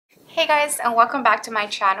Hey guys, and welcome back to my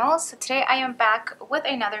channel. So today I am back with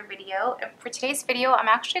another video, and for today's video I'm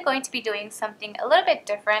actually going to be doing something a little bit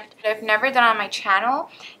different that I've never done on my channel,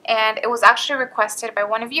 and it was actually requested by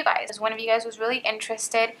one of you guys. One of you guys was really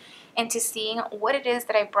interested into seeing what it is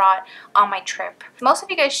that I brought on my trip. Most of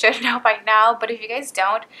you guys should know by now, but if you guys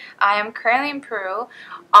don't, I am currently in Peru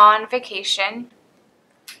on vacation.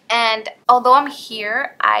 And although I'm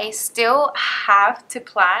here, I still have to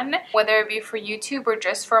plan, whether it be for YouTube or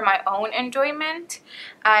just for my own enjoyment.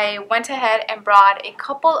 I went ahead and brought a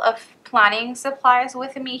couple of planning supplies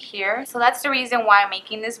with me here. So that's the reason why I'm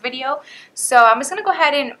making this video. So I'm just going to go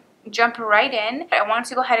ahead and jump right in. I wanted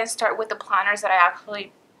to go ahead and start with the planners that I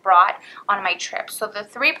actually brought on my trip. So the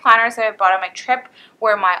three planners that I brought on my trip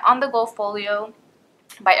were my on-the-go folio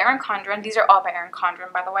by Erin Condren. These are all by Erin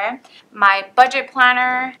Condren, by the way. My budget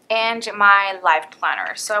planner and my life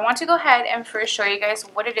planner. So I want to go ahead and first show you guys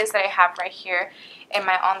what it is that I have right here in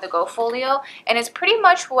my on-the-go folio. And it's pretty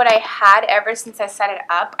much what I had ever since I set it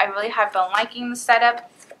up. I really have been liking the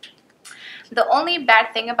setup. The only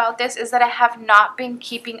bad thing about this is that I have not been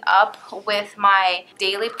keeping up with my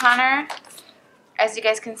daily planner. As you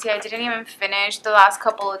guys can see, I didn't even finish the last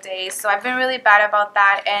couple of days, so I've been really bad about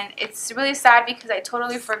that, and it's really sad because I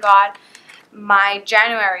totally forgot my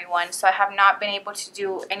January one, so I have not been able to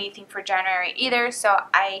do anything for January either, so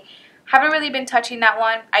I haven't really been touching that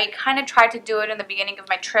one. I kind of tried to do it in the beginning of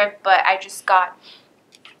my trip, but I just got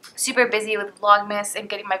super busy with Vlogmas and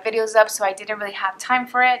getting my videos up, so I didn't really have time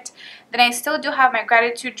for it. Then I still do have my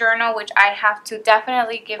gratitude journal, which I have to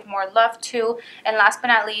definitely give more love to. And last but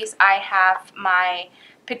not least, I have my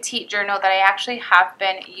petite journal that I actually have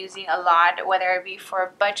been using a lot, whether it be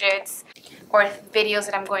for budgets or videos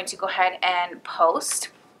that I'm going to go ahead and post.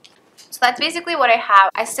 So that's basically what I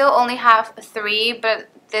have. I still only have three, but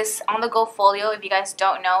this on-the-go folio, if you guys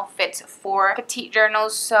don't know, fits 4 petite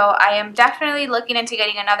journals. So I am definitely looking into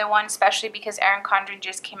getting another one, especially because Erin Condren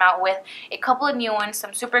just came out with a couple of new ones. So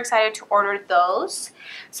I'm super excited to order those.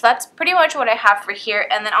 So that's pretty much what I have for here.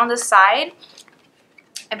 And then on the side,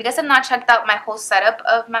 if you guys have not checked out my whole setup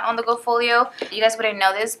of my on-the-go folio, you guys wouldn't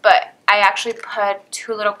know this, but I actually put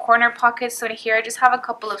 2 little corner pockets. So in here I just have a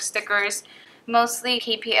couple of stickers, mostly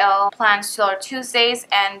KPL Plans to Tuesdays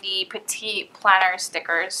and the Petite Planner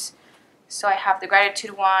stickers. So I have the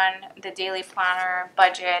gratitude one, the daily planner,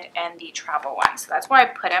 budget, and the travel one. So that's where I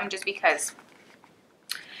put them, just because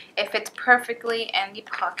it fits perfectly in the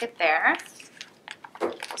pocket there.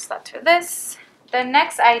 So that's for this. The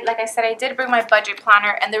next, like I said, I did bring my budget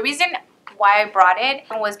planner, and the reason why I brought it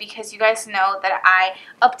was because you guys know that I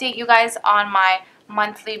update you guys on my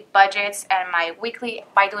monthly budgets and my weekly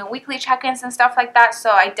by doing weekly check-ins and stuff like that. So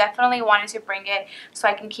I definitely wanted to bring it so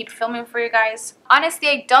I can keep filming for you guys. Honestly,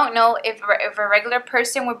 I don't know if a regular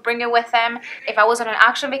person would bring it with them. If I was on an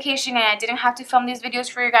actual vacation and I didn't have to film these videos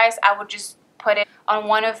for you guys, I would just put it on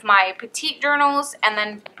one of my petite journals and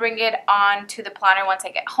then bring it on to the planner once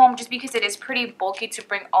I get home, just because it is pretty bulky to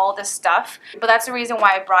bring all this stuff. But that's the reason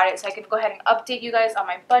why I brought it, so I could go ahead and update you guys on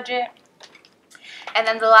my budget. And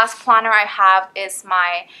then the last planner I have is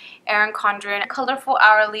my Erin Condren Colorful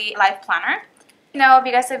Hourly Life Planner. Now, if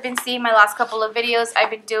you guys have been seeing my last couple of videos,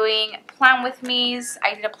 I've been doing plan with me's.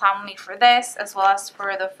 I did a plan with me for this as well as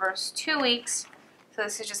for the first 2 weeks. So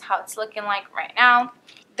this is just how it's looking like right now.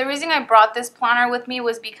 The reason I brought this planner with me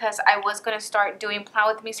was because I was going to start doing plan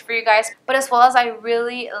with me's for you guys, but as well as I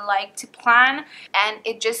really like to plan, and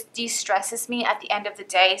it just de-stresses me at the end of the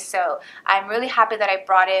day. So I'm really happy that I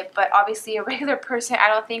brought it, but obviously a regular person I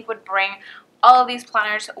don't think would bring all of these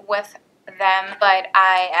planners with them, but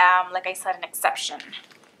I am, like I said, an exception.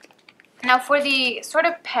 Now for the sort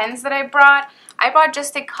of pens that I brought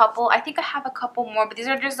just a couple. I think I have a couple more, but these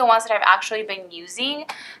are just the ones that I've actually been using.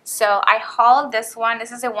 So I hauled this one.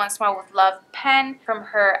 This is a One Smile with Love pen from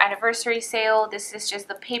her anniversary sale. This is just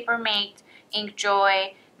the Papermate Ink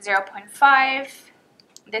Joy 0.5.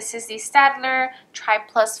 This is the Staedtler Tri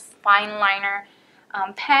Plus Fine Liner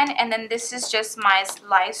pen. And then this is just my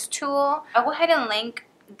slice tool. I'll go ahead and link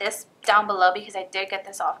this down below because I did get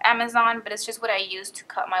this off Amazon, but it's just what I use to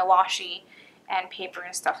cut my washi and paper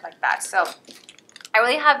and stuff like that. So I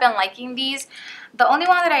really have been liking these. The only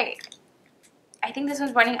one that I think this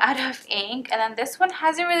one's running out of ink, and then this one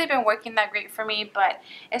hasn't really been working that great for me, but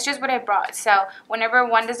it's just what I brought. So whenever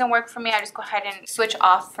one doesn't work for me, I just go ahead and switch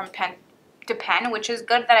off from pen to pen, which is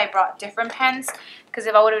good that I brought different pens, because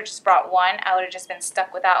if I would have just brought one, I would have just been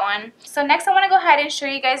stuck with that one. So next I want to go ahead and show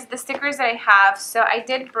you guys the stickers that I have. So I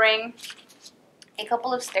did bring a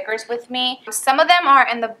couple of stickers with me. Some of them are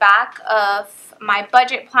in the back of my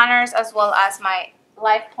budget planners as well as my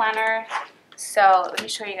life planner. So let me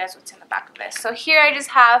show you guys what's in the back of this. So here I just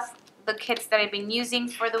have the kits that I've been using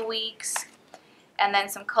for the weeks, and then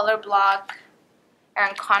some color block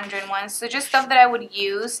Erin Condren ones. So just stuff that I would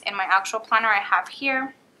use in my actual planner I have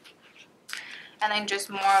here. And then just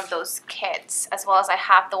more of those kits, as well as I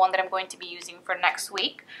have the one that I'm going to be using for next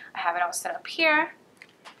week. I have it all set up here.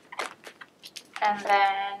 And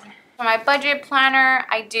then for my budget planner,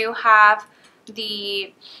 I do have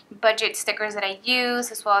the budget stickers that I use,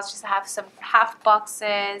 as well as just have some half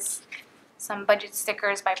boxes, some budget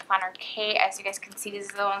stickers by Planner K. As you guys can see,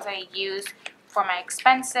 these are the ones that I use for my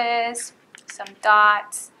expenses, some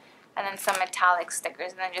dots, and then some metallic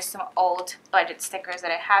stickers, and then just some old budget stickers that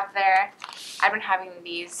I have there. I've been having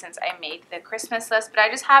these since I made the Christmas list, but I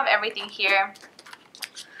just have everything here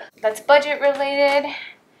that's budget related.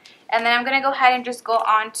 And then I'm going to go ahead and just go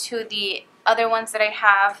on to the other ones that I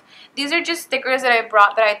have. These are just stickers that I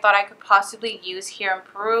brought that I thought I could possibly use here in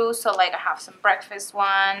Peru. So like I have some breakfast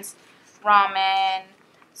ones, ramen,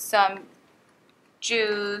 some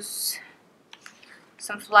juice,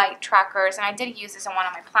 some flight trackers, and I did use this in one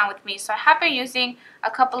on my plan with me. So I have been using a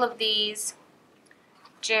couple of these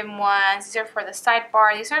gym ones. These are for the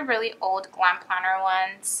sidebar. These are really old glam planner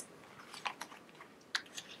ones.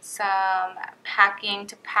 Some packing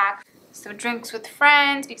to pack, some drinks with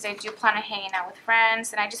friends, because I do plan on hanging out with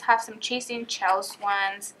friends. And I just have some Chasing Chels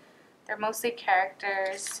ones. They're mostly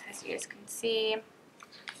characters, as you guys can see.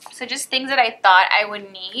 So just things that I thought I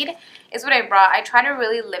would need is what I brought. I try to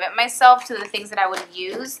really limit myself to the things that I would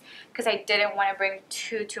use, because I didn't want to bring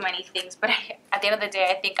too many things. But at the end of the day,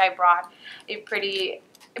 I think I brought a pretty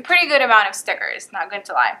good amount of stickers, not going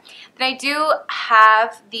to lie. Then I do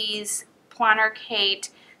have these Planner Kate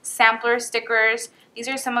sampler stickers. These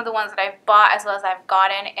are some of the ones that I've bought, as well as I've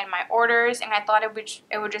gotten in my orders, and I thought it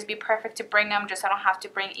would just be perfect to bring them, just so I don't have to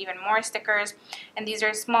bring even more stickers. And these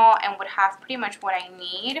are small and would have pretty much what I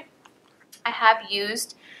need. I have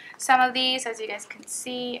used some of these, as you guys can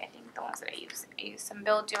see. I think the ones that I used some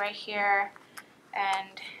Mildew right here,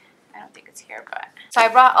 and I don't think it's here, but so I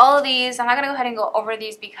brought all of these. I'm not gonna go ahead and go over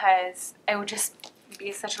these because it would just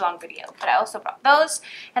be such a long video, but I also brought those.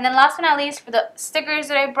 And then last but not least, for the stickers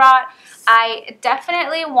that I brought, I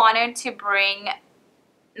definitely wanted to bring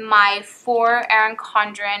my 4 Erin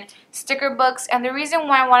Condren sticker books. And the reason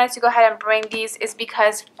why I wanted to go ahead and bring these is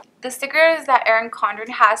because the stickers that Erin Condren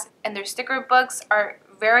has in their sticker books are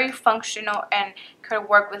very functional and could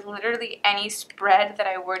work with literally any spread that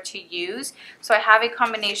I were to use. So I have a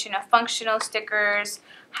combination of functional stickers,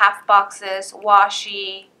 half boxes,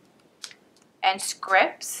 washi, and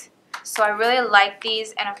scripts. So I really like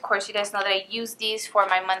these, and of course you guys know that I use these for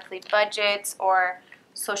my monthly budgets or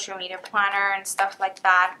social media planner and stuff like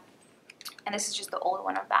that. And this is just the old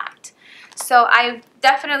one of that. So I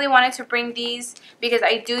definitely wanted to bring these because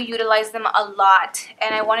I do utilize them a lot,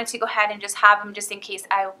 and I wanted to go ahead and just have them just in case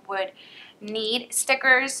I would need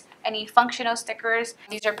stickers, any functional stickers.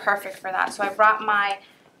 These are perfect for that. So I brought my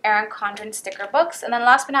Erin Condren sticker books. And then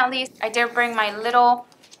last but not least, I did bring my little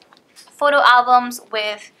photo albums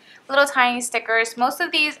with little tiny stickers. Most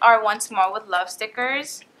of these are Once More with Love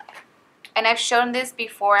stickers, and I've shown this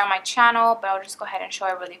before on my channel, but I'll just go ahead and show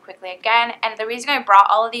it really quickly again. And the reason I brought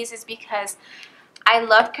all of these is because I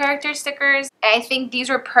love character stickers, and I think these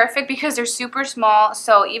were perfect because they're super small.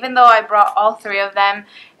 So even though I brought all 3 of them,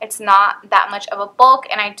 it's not that much of a bulk,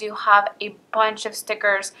 and I do have a bunch of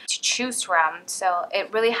stickers to choose from. So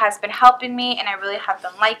it really has been helping me, and I really have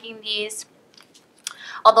been liking these.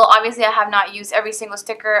 Although obviously I have not used every single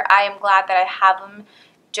sticker, I am glad that I have them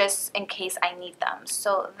just in case I need them.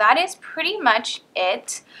 So that is pretty much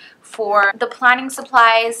it for the planning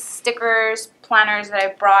supplies, stickers, planners that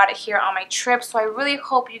I brought here on my trip. So I really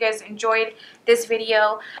hope you guys enjoyed this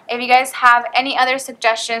video. If you guys have any other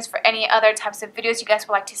suggestions for any other types of videos you guys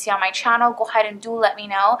would like to see on my channel, go ahead and do let me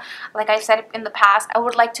know. Like I've said in the past, I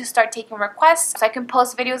would like to start taking requests so I can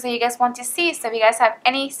post videos that you guys want to see. So if you guys have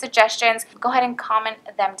any suggestions, go ahead and comment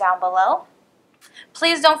them down below.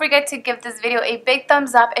 Please don't forget to give this video a big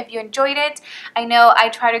thumbs up if you enjoyed it. I know I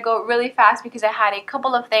try to go really fast because I had a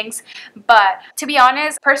couple of things, but to be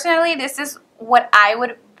honest, personally, this is what I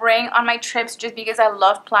would bring on my trips just because I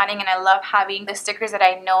love planning and I love having the stickers that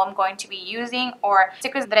I know I'm going to be using, or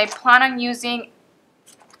stickers that I plan on using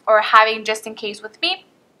or having just in case with me,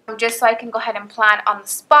 just so I can go ahead and plan on the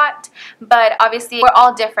spot. But obviously we're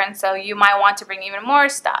all different, so you might want to bring even more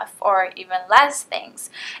stuff or even less things.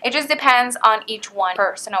 It just depends on each one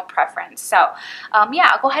personal preference. So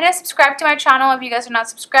yeah, go ahead and subscribe to my channel if you guys are not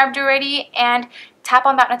subscribed already, and tap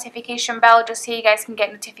on that notification bell just so you guys can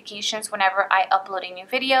get notifications whenever I upload a new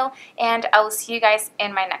video. And I will see you guys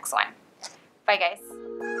in my next one. Bye guys.